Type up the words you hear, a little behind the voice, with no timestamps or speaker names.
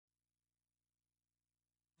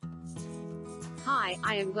Hi,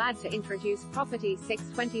 I am glad to introduce property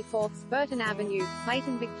 624 Burton Avenue,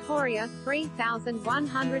 Clayton, Victoria,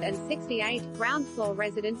 3168, ground floor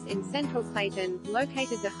residence in central Clayton,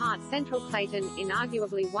 located the heart central Clayton, in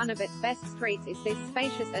arguably one of its best streets is this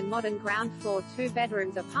spacious and modern ground floor 2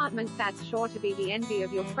 bedrooms apartment that's sure to be the envy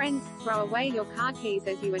of your friends. Throw away your car keys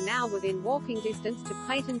as you are now within walking distance to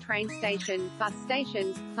Clayton train station, bus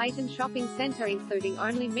stations, Clayton shopping centre including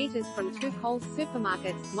only meters from 2 Coles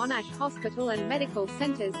supermarkets, Monash Hospital and medical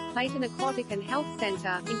centres, Clayton Aquatic and Health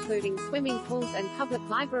Centre, including swimming pools and public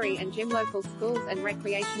library and gym, local schools and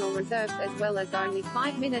recreational reserves, as well as only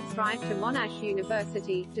 5 minutes drive to Monash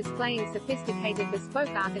University. Displaying sophisticated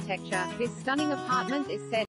bespoke architecture, this stunning apartment is set